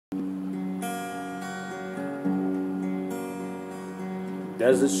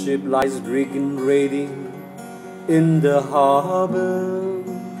There's a ship lies rigging, waiting in the harbor.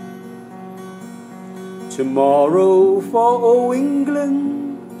 Tomorrow for old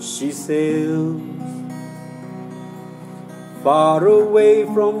England she sails, far away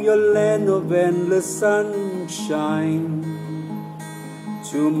from your land of endless sunshine,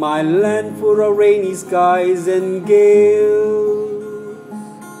 to my land full of rainy skies and gales.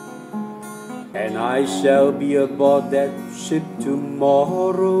 And I shall be aboard that ship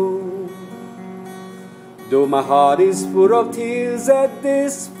tomorrow, though my heart is full of tears at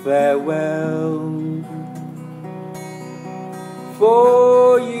this farewell.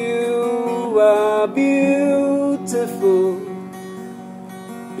 For you are beautiful,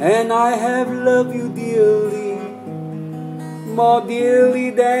 and I have loved you dearly, more dearly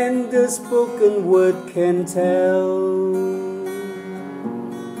than the spoken word can tell.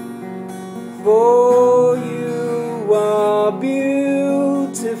 For you are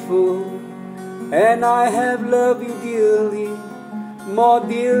beautiful, and I have loved you dearly, more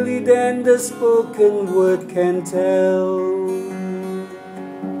dearly than the spoken word can tell.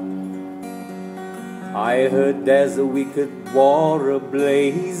 I heard there's a wicked war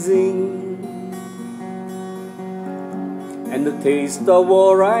a-blazing, and the taste of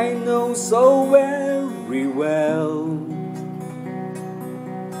war I know so very well.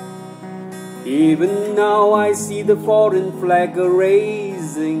 Even now I see the foreign flag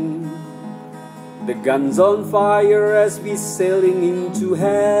a-raising, the guns on fire as we sailing into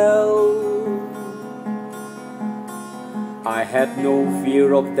hell. I had no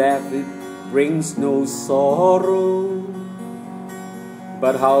fear of death, it brings no sorrow,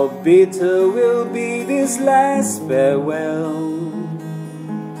 but how bitter will be this last farewell.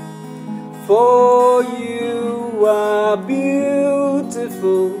 For you are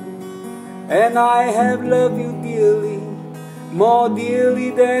beautiful, and I have loved you dearly, more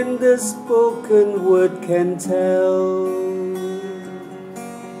dearly than the spoken word can tell.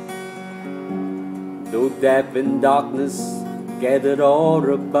 Though death and darkness gathered all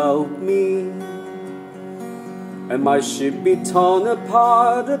about me, and my ship be torn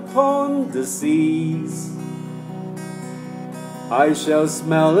apart upon the seas, I shall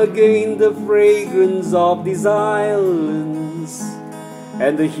smell again the fragrance of these islands,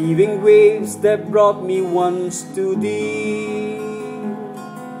 and the heaving waves that brought me once to thee.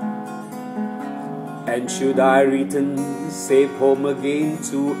 And should I return safe home again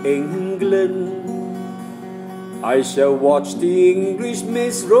to England, I shall watch the English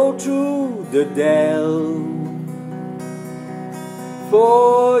mist roll through the dell.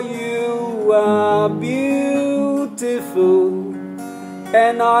 For you are beautiful,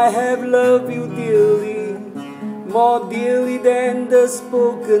 and I have loved you dearly, more dearly than the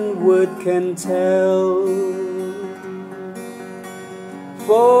spoken word can tell.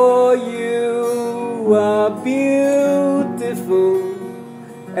 For you are beautiful,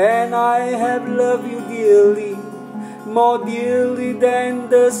 and I have loved you dearly, more dearly than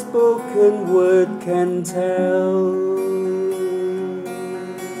the spoken word can tell.